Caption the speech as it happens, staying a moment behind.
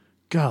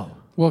Go.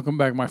 Welcome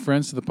back, my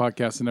friends, to the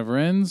podcast that never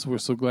ends. We're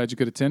so glad you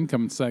could attend.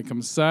 Come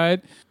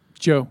inside.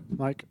 Joe.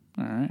 Mike.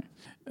 All right.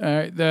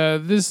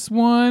 This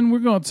one, we're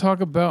going to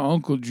talk about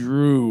Uncle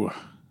Drew,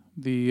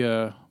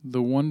 the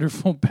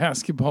wonderful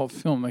basketball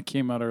film that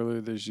came out earlier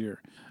this year.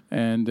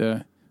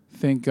 And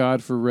thank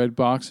God for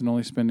Redbox and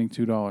only spending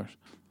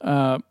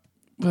 $2.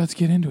 Let's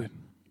get into it.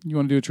 You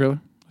want to do a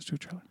trailer? Let's do a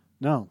trailer.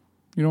 No.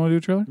 You don't want to do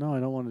a trailer? No, I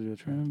don't want to do a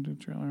trailer. I don't do a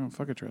trailer. Oh,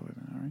 fuck a trailer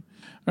then.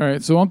 All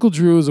right. So Uncle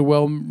Drew is a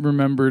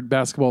well-remembered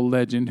basketball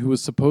legend who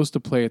was supposed to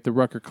play at the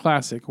Rucker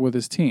Classic with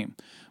his team.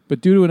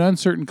 But due to an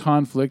uncertain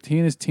conflict, he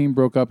and his team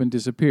broke up and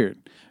disappeared.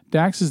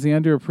 Dax is the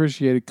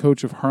underappreciated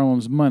coach of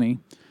Harlem's Money.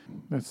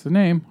 That's the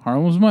name,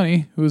 Harlem's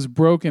Money, who is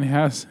broke and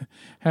has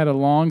had a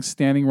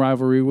long-standing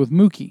rivalry with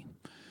Mookie.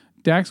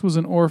 Dax was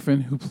an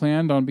orphan who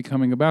planned on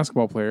becoming a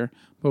basketball player,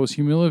 but was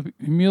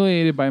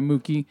humiliated by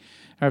Mookie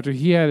after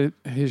he had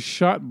his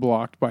shot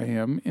blocked by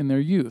him in their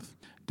youth.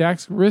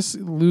 Dax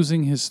risks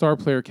losing his star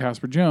player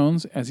Casper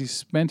Jones as he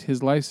spent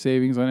his life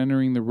savings on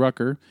entering the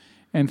Rucker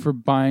and for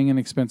buying an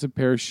expensive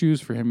pair of shoes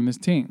for him and his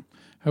team.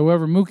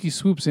 However, Mookie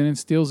swoops in and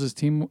steals his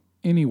team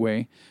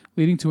anyway,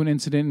 leading to an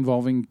incident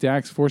involving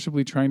Dax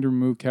forcibly trying to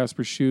remove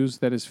Casper's shoes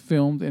that is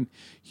filmed and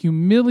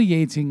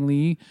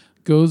humiliatingly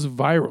goes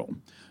viral.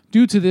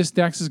 Due to this,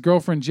 Dax's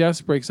girlfriend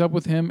Jess breaks up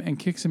with him and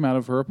kicks him out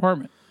of her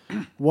apartment.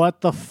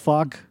 What the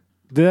fuck?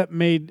 That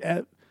made...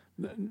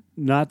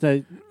 not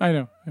that... I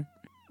know.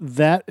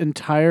 That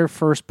entire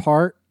first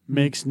part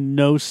makes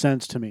no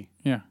sense to me.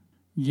 Yeah.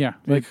 Yeah.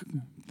 Like,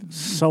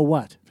 so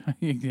what?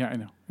 Yeah, I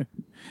know.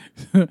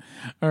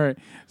 All right.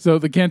 So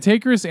the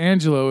cantankerous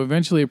Angelo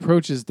eventually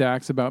approaches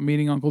Dax about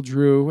meeting Uncle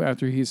Drew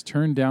after he's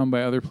turned down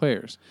by other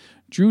players.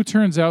 Drew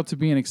turns out to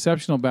be an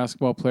exceptional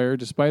basketball player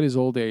despite his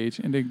old age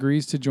and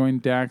agrees to join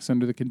Dax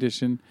under the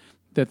condition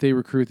that they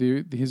recruit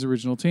his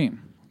original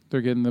team.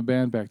 They're getting the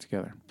band back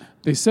together.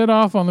 They set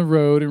off on the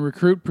road and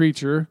recruit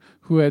Preacher,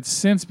 who had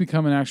since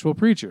become an actual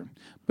preacher,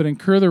 but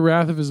incur the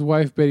wrath of his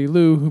wife Betty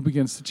Lou, who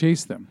begins to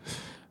chase them.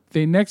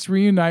 They next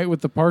reunite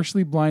with the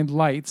partially blind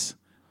Lights,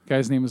 the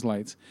guy's name is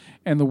Lights,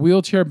 and the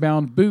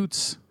wheelchair-bound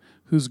Boots,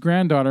 whose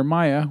granddaughter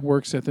Maya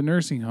works at the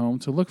nursing home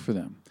to look for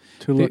them.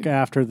 Look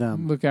after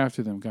them. Look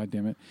after them,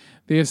 goddammit.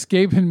 They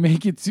escape and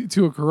make it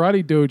to a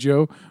karate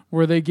dojo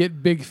where they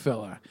get Big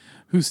Fella,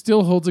 who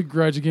still holds a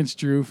grudge against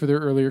Drew for their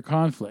earlier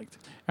conflict.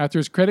 After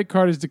his credit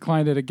card is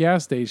declined at a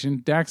gas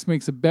station, Dax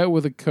makes a bet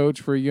with a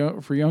coach for a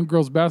young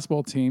girls'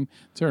 basketball team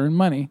to earn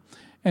money,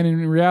 and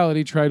in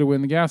reality try to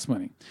win the gas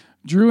money.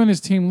 Drew and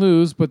his team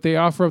lose, but they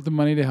offer up the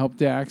money to help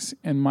Dax,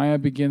 and Maya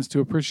begins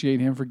to appreciate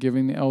him for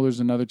giving the elders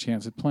another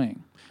chance at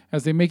playing.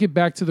 As they make it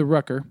back to the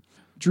Rucker,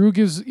 Drew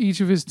gives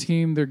each of his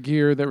team their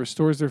gear that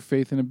restores their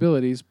faith and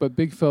abilities, but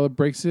Big Fella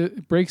breaks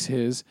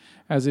his,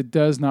 as it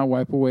does not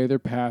wipe away their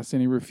past,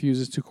 and he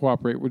refuses to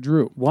cooperate with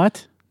Drew.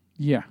 What?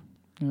 Yeah.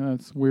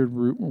 That's weird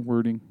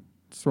wording.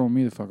 It's throwing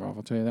me the fuck off,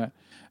 I'll tell you that.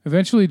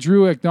 Eventually,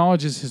 Drew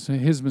acknowledges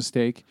his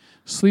mistake,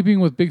 sleeping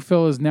with Big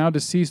Fella's now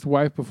deceased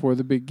wife before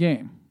the big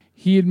game.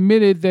 He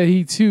admitted that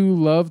he too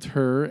loved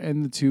her,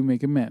 and the two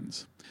make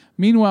amends.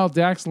 Meanwhile,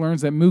 Dax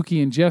learns that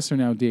Mookie and Jess are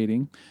now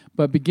dating,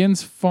 but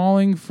begins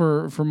falling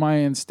for Maya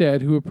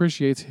instead, who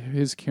appreciates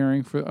his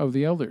caring of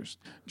the elders.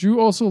 Drew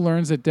also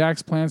learns that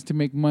Dax plans to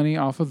make money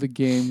off of the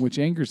game, which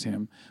angers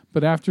him,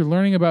 but after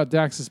learning about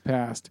Dax's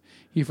past,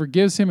 he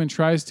forgives him and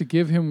tries to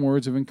give him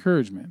words of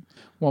encouragement.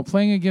 While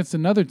playing against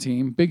another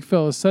team, Big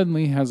Fella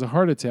suddenly has a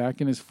heart attack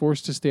and is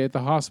forced to stay at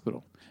the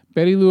hospital.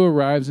 Betty Lou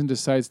arrives and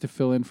decides to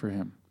fill in for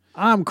him.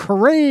 I'm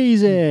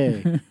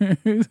crazy.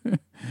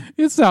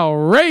 It's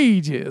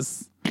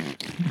outrageous.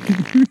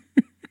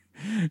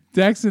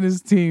 Dax and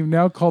his team,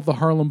 now called the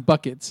Harlem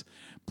Buckets,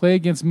 play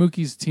against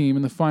Mookie's team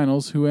in the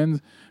finals, who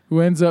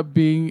ends up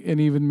being an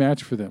even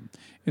match for them.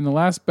 In the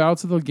last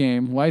bouts of the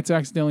game, Lights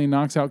accidentally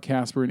knocks out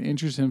Casper and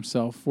injures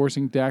himself,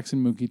 forcing Dax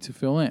and Mookie to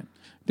fill in.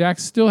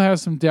 Dax still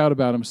has some doubt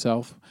about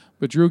himself,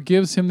 but Drew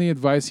gives him the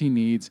advice he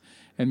needs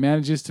and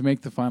manages to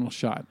make the final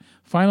shot,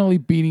 finally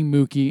beating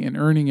Mookie and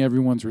earning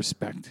everyone's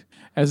respect.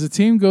 As the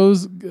team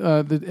goes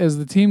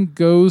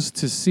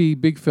to see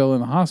Big Phil in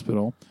the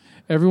hospital,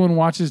 everyone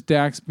watches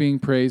Dax being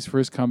praised for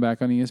his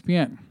comeback on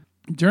ESPN.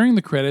 During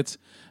the credits,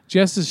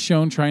 Jess is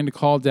shown trying to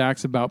call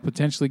Dax about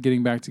potentially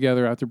getting back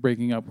together after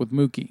breaking up with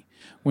Mookie.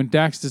 When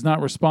Dax does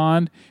not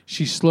respond,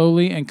 she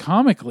slowly and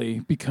comically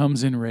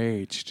becomes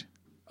enraged.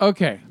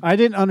 Okay. I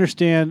didn't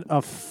understand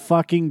a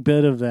fucking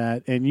bit of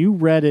that, and you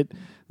read it.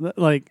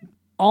 Like,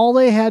 all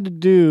they had to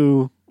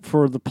do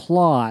for the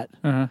plot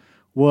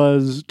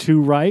was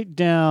to write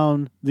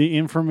down the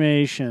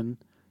information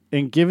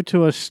and give it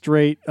to us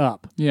straight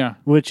up. Yeah.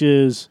 Which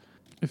is...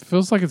 It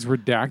feels like it's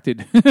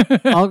redacted.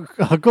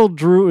 Uncle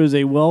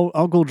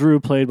Drew,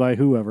 played by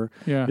whoever,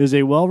 is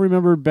a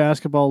well-remembered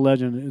basketball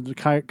legend.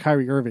 It's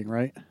Kyrie Irving,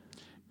 right?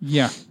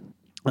 Yeah.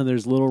 And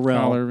there's Little Rel.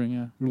 Kyle Irving,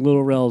 yeah.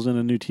 Little Rel's in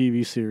a new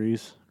TV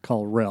series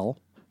called Rel.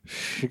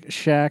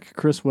 Shaq,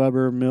 Chris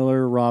Webber,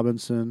 Miller,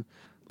 Robinson,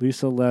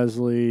 Lisa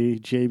Leslie,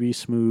 J.B.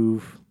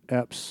 Smoove,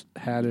 Epps,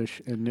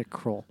 Haddish, and Nick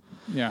Kroll.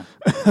 Yeah.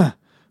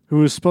 Who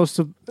was supposed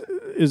to...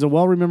 is a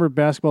well-remembered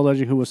basketball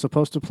legend who was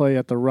supposed to play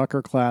at the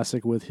Rucker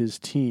Classic with his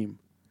team.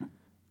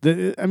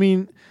 I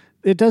mean,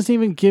 it doesn't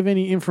even give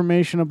any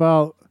information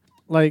about,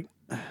 like...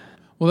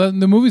 Well,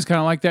 the movie's kind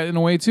of like that in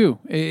a way, too.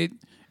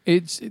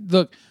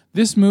 Look,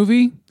 this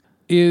movie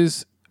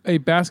is a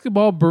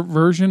basketball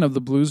version of the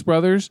Blues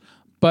Brothers,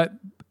 but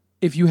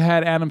if you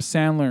had Adam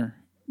Sandler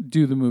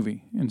do the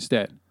movie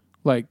instead.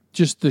 Like,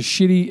 just the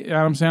shitty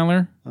Adam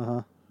Sandler.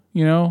 Uh-huh.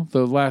 You know,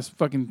 the last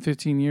fucking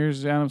 15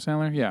 years Adam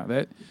Sandler.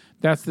 Yeah,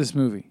 that's this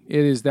movie.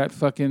 It is that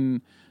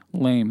fucking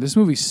lame. This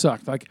movie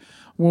sucked. Like,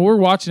 when we're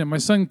watching it, my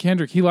son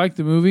Kendrick, he liked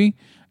the movie,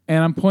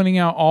 and I'm pointing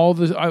out all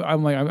the.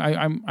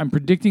 I'm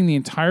predicting the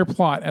entire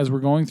plot as we're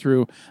going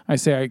through. I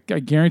say, I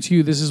guarantee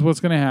you, this is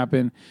what's going to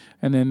happen,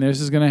 and then this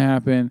is going to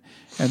happen,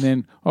 and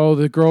then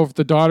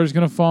the daughter's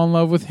going to fall in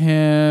love with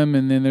him,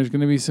 and then there's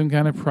going to be some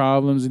kind of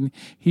problems, and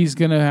he's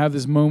going to have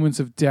this moments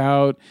of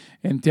doubt,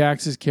 and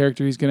Dax's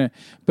character,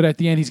 but at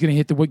the end, he's going to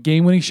hit the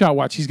game-winning shot.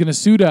 Watch, he's going to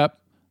suit up.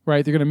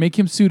 Right, they're going to make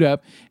him suit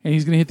up, and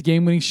he's going to hit the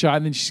game-winning shot,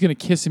 and then she's going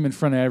to kiss him in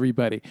front of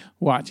everybody.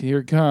 Watch, here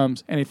it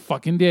comes, and it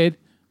fucking did,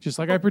 just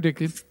like I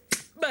predicted.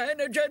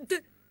 Bene, gente,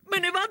 me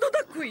ne vado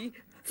da qui.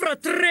 Fra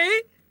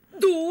 3,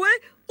 2, 1.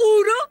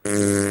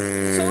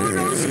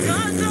 Sono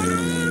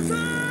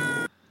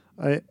scandalosa!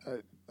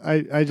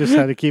 I just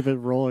had to keep it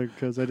rolling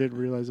because I didn't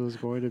realize it was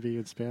going to be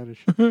in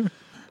Spanish.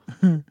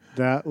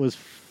 That was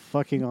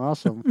fucking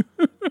awesome.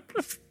 All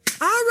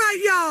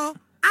right, y'all,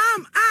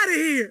 I'm out of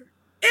here.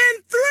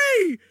 In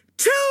 3,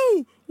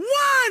 2,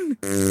 1.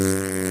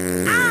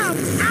 I'm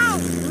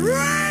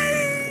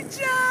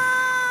outrageous.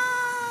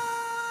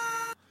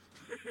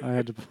 I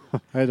had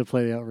to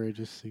play the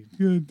outrageous scene.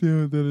 God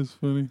damn it, that is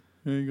funny.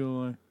 I ain't gonna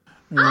lie.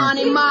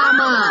 Honey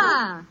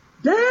Mama.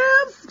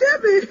 Damn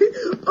Skippy.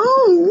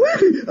 Oh,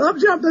 wee. Up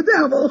jumped the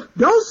devil.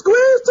 Don't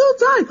squeeze too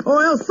tight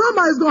or else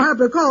somebody's going to have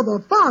to call the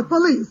fog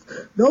police.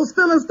 Those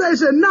filling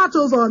station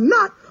nachos are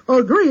not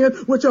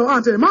agreeing with your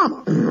auntie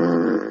mama.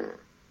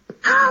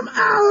 I'm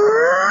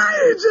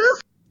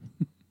outrageous.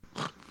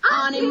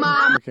 Honey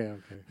Mama. Okay.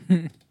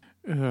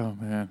 Oh,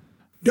 man.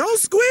 Don't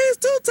squeeze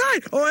too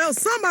tight or else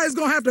somebody's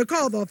going to have to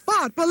call the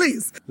fog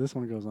police. This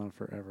one goes on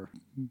forever.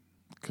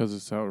 Because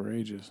it's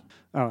outrageous.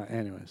 Oh,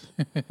 anyways.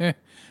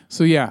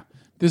 So, yeah.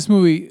 This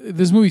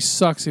movie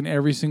sucks in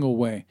every single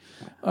way.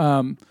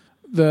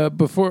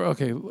 Before I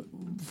get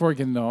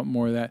into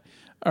more of that.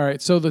 All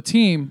right, so the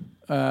team,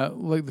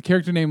 like the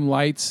character named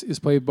Lights is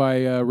played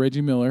by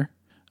Reggie Miller.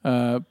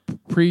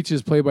 Preach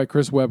is played by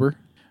Chris Webber.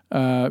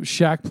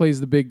 Shaq plays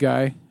the big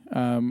guy.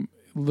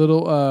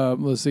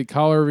 Let's see,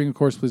 Kyle Irving, of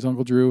course, plays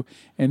Uncle Drew,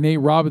 and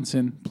Nate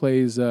Robinson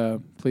plays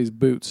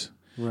Boots.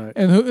 Right.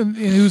 And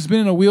who's been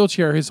in a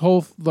wheelchair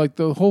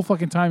the whole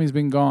fucking time he's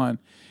been gone.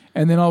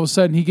 And then all of a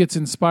sudden he gets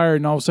inspired,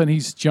 and all of a sudden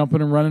he's jumping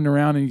and running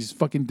around, and he's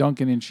fucking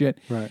dunking and shit.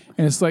 Right.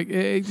 And it's like,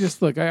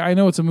 I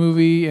know it's a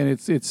movie, and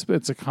it's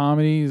a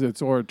comedy,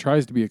 or it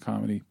tries to be a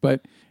comedy,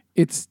 but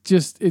it's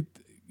just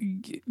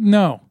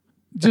no.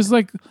 Just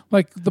like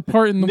the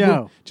part in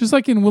the just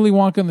like in Willy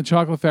Wonka and the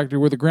Chocolate Factory,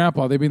 where the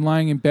grandpa, they've been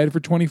lying in bed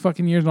for 20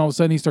 fucking years, and all of a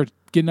sudden he starts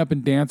getting up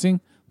and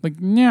dancing. Like,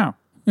 no.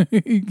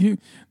 I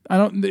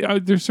don't.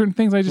 There's certain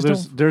things I just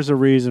don't. There's a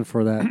reason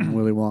for that in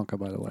Willy Wonka,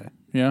 by the way.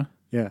 Yeah.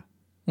 Yeah.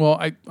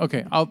 Well,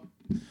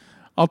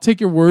 I'll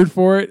take your word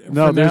for it.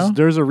 No, for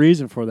there's a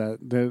reason for that.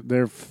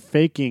 They're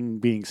faking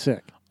being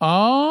sick.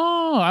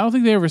 Oh, I don't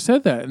think they ever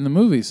said that in the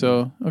movie.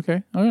 So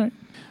okay, all right.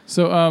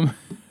 So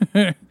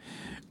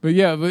but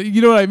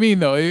you know what I mean,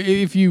 though.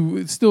 If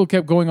you still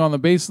kept going on the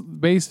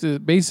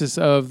basis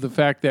of the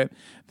fact that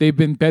they've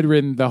been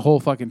bedridden the whole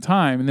fucking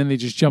time, and then they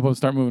just jump up and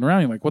start moving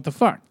around, you're like, what the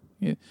fuck?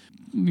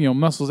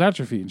 Muscles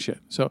atrophy and shit.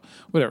 So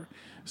whatever.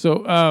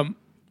 So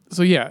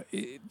yeah,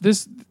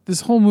 this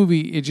whole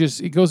movie,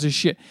 it goes to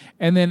shit.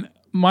 And then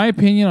my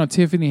opinion on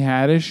Tiffany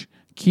Haddish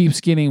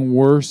keeps getting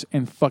worse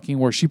and fucking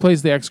worse. She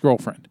plays the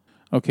ex-girlfriend,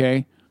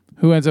 okay,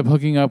 who ends up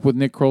hooking up with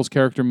Nick Kroll's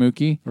character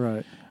Mookie.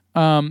 Right.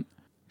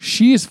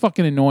 She is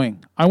fucking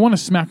annoying. I want to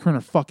smack her in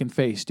her fucking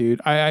face,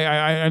 dude.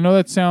 I know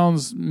that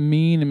sounds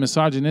mean and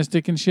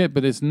misogynistic and shit,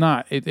 but it's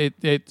not.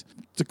 It's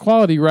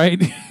equality,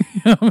 right?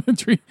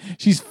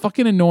 She's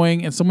fucking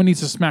annoying, and someone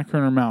needs to smack her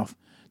in her mouth.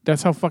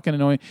 That's how fucking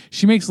annoying.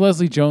 She makes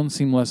Leslie Jones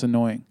seem less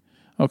annoying,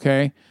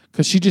 okay?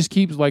 Because she just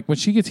keeps, like, when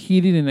she gets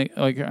heated,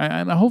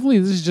 and hopefully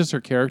this is just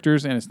her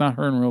characters and it's not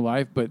her in real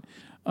life, but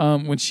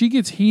when she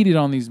gets heated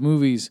on these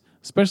movies,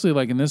 especially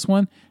like in this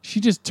one,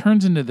 she just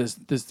turns into this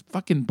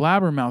fucking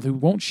blabbermouth who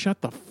won't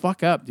shut the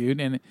fuck up,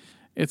 dude. And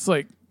it's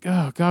like,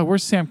 oh, God,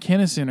 where's Sam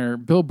Kinison or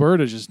Bill Burr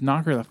to just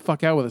knock her the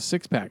fuck out with a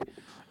six-pack,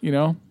 you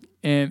know?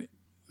 And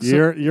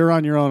so, you're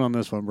on your own on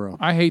this one, bro.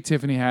 I hate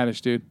Tiffany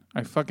Haddish, dude.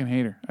 I fucking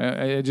hate her.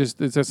 It's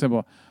that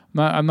simple.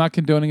 I'm not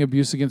condoning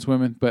abuse against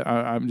women, but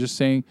I'm just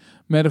saying,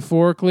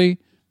 metaphorically,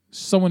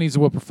 someone needs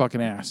to whoop her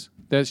fucking ass.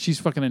 She's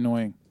fucking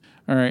annoying.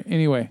 All right.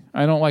 Anyway,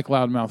 I don't like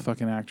loudmouth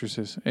fucking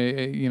actresses.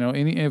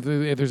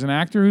 If there's an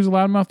actor who's a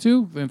loudmouth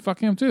too, then fuck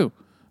him too.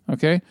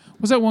 Okay.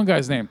 What's that one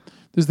guy's name?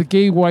 There's the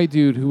gay white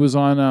dude who was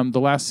on the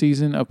last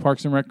season of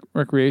Parks and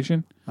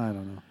Recreation. I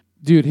don't know.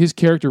 Dude, his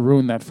character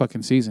ruined that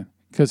fucking season.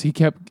 because he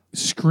kept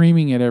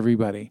screaming at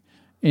everybody.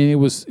 And it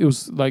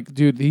was like,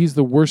 dude, he's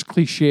the worst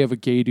cliche of a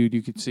gay dude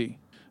you could see.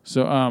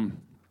 So,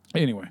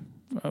 anyway,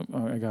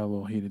 I got a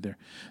little heated there.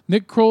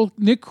 Nick Kroll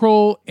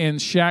and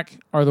Shaq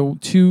are the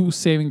two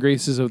saving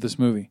graces of this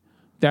movie.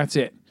 That's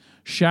it.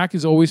 Shaq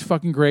is always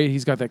fucking great.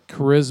 He's got that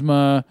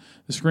charisma,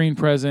 the screen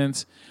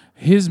presence.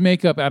 His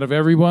makeup out of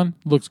everyone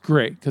looks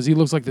great because he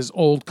looks like this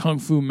old kung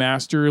fu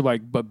master,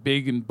 like but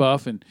big and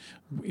buff, and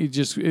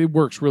it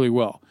works really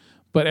well.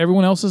 But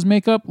everyone else's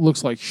makeup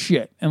looks like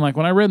shit. And like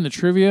when I read in the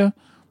trivia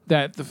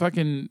that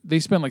they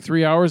spent like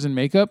 3 hours in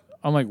makeup,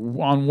 I'm like,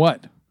 on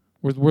what?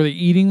 Were they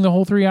eating the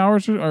whole 3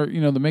 hours, or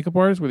the makeup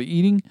artists, were they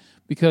eating?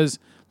 Because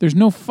there's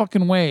no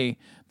fucking way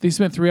they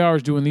spent 3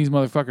 hours doing these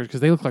motherfuckers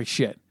because they look like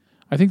shit.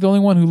 I think the only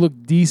one who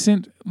looked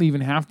decent,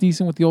 even half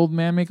decent with the old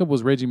man makeup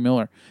was Reggie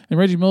Miller. And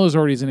Reggie Miller's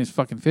already in his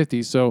fucking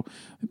 50s, so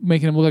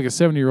making him look like a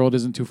 70-year-old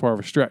isn't too far of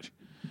a stretch.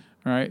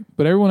 All right?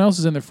 But everyone else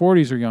is in their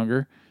 40s or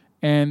younger,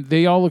 and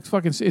they all look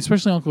fucking,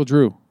 especially Uncle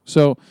Drew.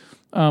 So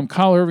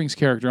Kyle Irving's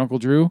character, Uncle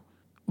Drew,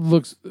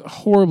 looks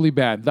horribly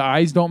bad. The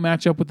eyes don't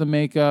match up with the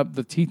makeup.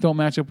 The teeth don't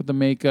match up with the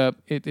makeup.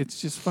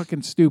 It's just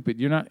fucking stupid.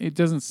 It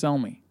doesn't sell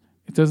me.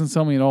 It doesn't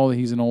sell me at all that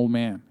he's an old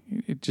man.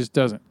 It just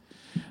doesn't.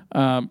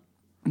 All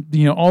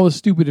the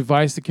stupid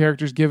advice the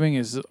character's giving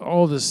is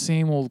all the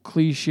same old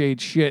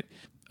cliched shit.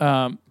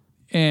 And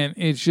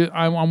it's just,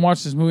 I'm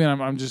watching this movie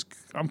and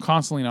I'm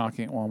constantly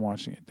knocking it while I'm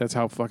watching it. That's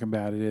how fucking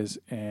bad it is.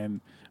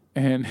 And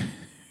and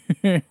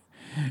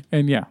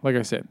yeah, like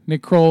I said,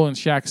 Nick Kroll and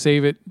Shaq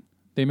save it.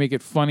 They make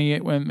it funny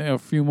when a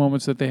few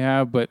moments that they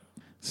have, but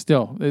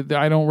still,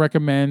 I don't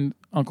recommend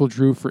Uncle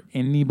Drew for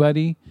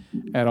anybody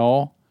at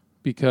all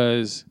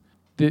because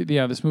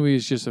this movie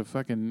is just a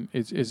fucking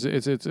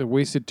it's a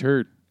wasted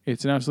turd.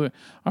 It's an absolute.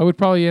 I would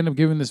probably end up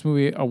giving this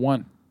movie a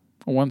 1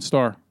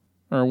 star,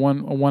 or a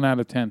 1 out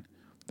of 10.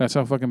 That's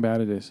how fucking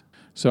bad it is.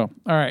 So,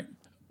 all right,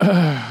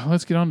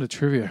 let's get on to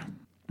trivia.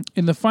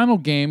 In the final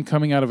game,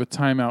 coming out of a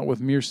timeout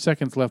with mere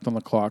seconds left on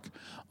the clock,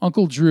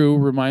 Uncle Drew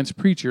reminds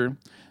Preacher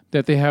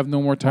that they have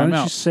no more timeouts. Why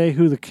don't you say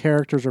who the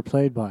characters are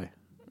played by?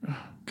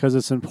 Because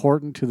it's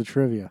important to the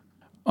trivia.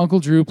 Uncle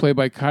Drew, played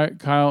by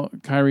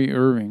Kyrie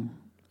Irving,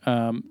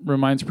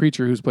 reminds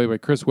Preacher, who's played by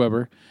Chris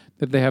Webber,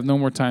 that they have no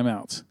more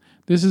timeouts.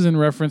 This is in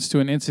reference to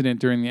an incident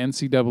during the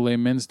NCAA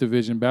Men's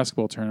Division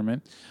Basketball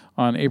Tournament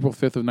on April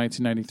 5th of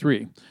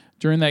 1993.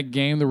 During that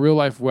game, the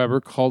real-life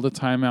Webber called a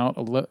timeout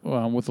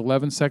with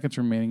 11 seconds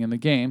remaining in the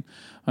game.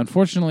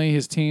 Unfortunately,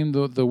 his team,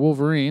 the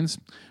Wolverines,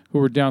 who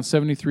were down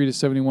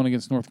 73-71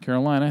 against North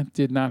Carolina,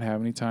 did not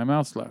have any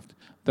timeouts left.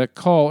 That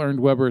call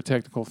earned Webber a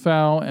technical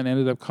foul and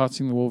ended up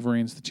costing the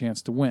Wolverines the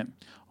chance to win.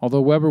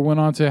 Although Webber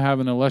went on to have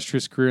an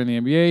illustrious career in the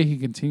NBA, he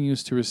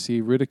continues to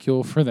receive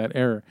ridicule for that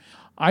error.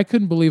 I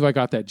couldn't believe I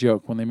got that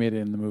joke when they made it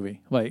in the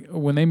movie. Like,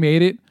 when they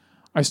made it,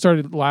 I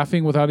started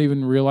laughing without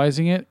even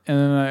realizing it, and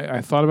then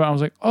I thought about it. I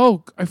was like,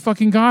 oh, I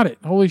fucking got it.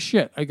 Holy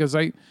shit. Because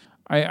I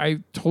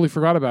totally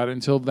forgot about it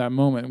until that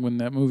moment when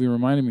that movie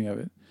reminded me of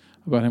it,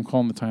 about him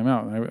calling the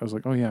timeout. And I was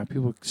like, oh, yeah,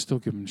 people still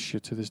give him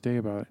shit to this day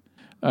about it.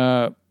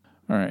 All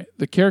right.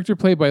 The character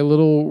played by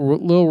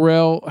Lil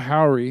Rel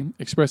Howery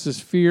expresses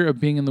fear of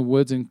being in the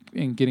woods and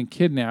getting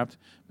kidnapped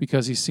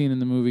because he's seen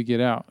the movie Get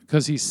Out.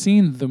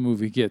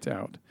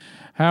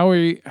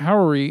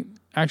 Howery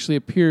actually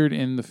appeared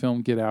in the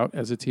film Get Out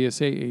as a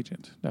TSA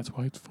agent. That's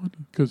why it's funny,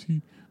 because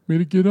he made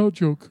a Get Out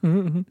joke.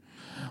 In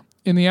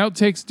the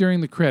outtakes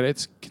during the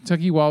credits,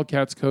 Kentucky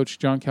Wildcats coach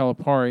John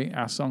Calipari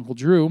asks Uncle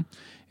Drew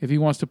if he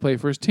wants to play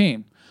for his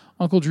team.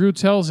 Uncle Drew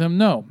tells him,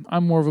 no,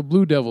 I'm more of a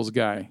Blue Devils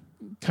guy.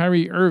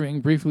 Kyrie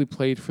Irving briefly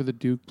played for the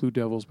Duke Blue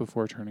Devils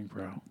before turning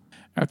pro.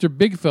 After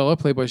Big Fella,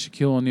 played by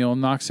Shaquille O'Neal,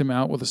 knocks him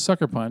out with a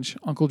sucker punch,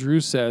 Uncle Drew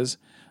says,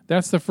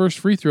 that's the first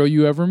free throw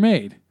you ever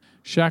made.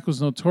 Shaq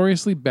was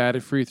notoriously bad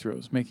at free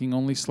throws, making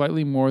only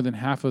slightly more than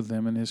half of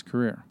them in his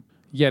career.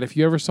 Yet, if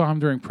you ever saw him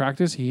during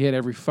practice, he hit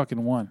every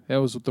fucking one. That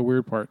was the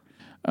weird part.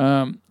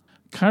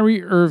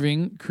 Kyrie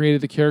Irving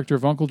created the character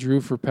of Uncle Drew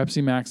for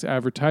Pepsi Max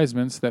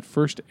advertisements that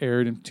first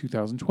aired in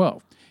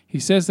 2012. He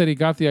says that he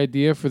got the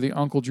idea for the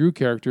Uncle Drew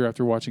character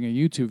after watching a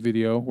YouTube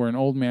video where an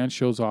old man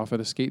shows off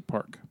at a skate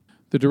park.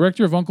 The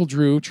director of Uncle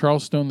Drew,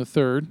 Charles Stone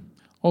III,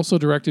 also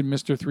directed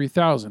Mr.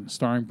 3000,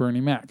 starring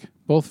Bernie Mac.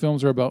 Both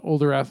films are about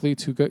older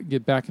athletes who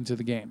get back into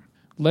the game.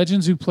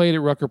 Legends who played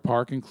at Rucker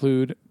Park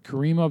include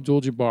Kareem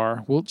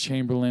Abdul-Jabbar, Wilt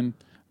Chamberlain,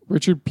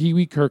 Richard Pee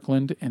Wee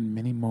Kirkland, and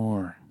many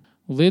more.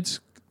 Lids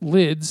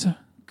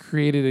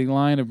created a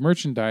line of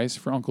merchandise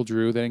for Uncle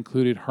Drew that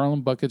included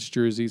Harlem Buckets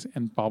jerseys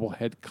and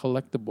bobblehead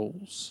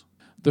collectibles.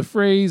 The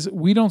phrase,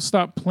 we don't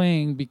stop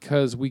playing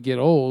because we get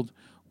old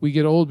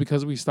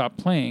because we stop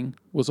playing,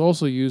 was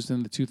also used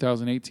in the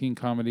 2018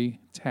 comedy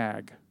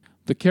Tag.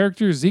 The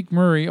character Zeke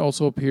Murray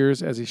also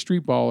appears as a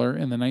street baller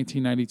in the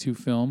 1992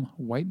 film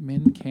White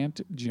Men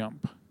Can't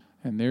Jump.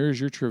 And there's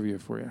your trivia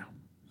for you.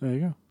 There you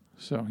go.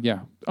 So,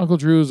 yeah, Uncle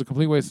Drew is a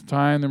complete waste of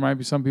time. There might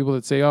be some people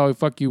that say, oh,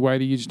 fuck you,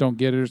 Whitey, you just don't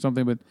get it or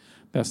something, but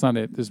that's not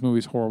it. This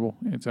movie's horrible.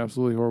 It's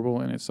absolutely horrible,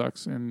 and it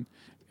sucks, and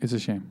it's a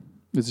shame.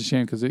 It's a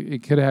shame because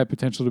it could have had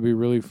potential to be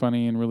really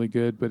funny and really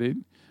good, but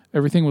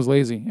Everything was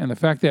lazy. And the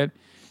fact that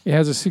it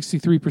has a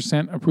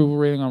 63% approval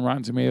rating on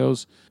Rotten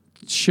Tomatoes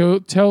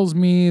tells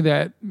me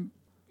that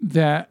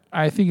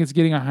I think it's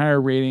getting a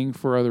higher rating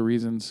for other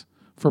reasons,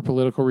 for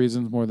political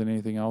reasons more than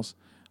anything else.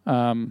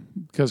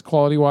 Because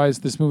quality-wise,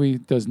 this movie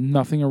does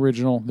nothing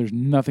original. There's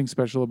nothing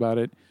special about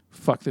it.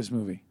 Fuck this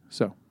movie.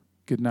 So,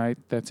 good night.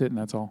 That's it, and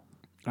that's all.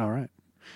 All right.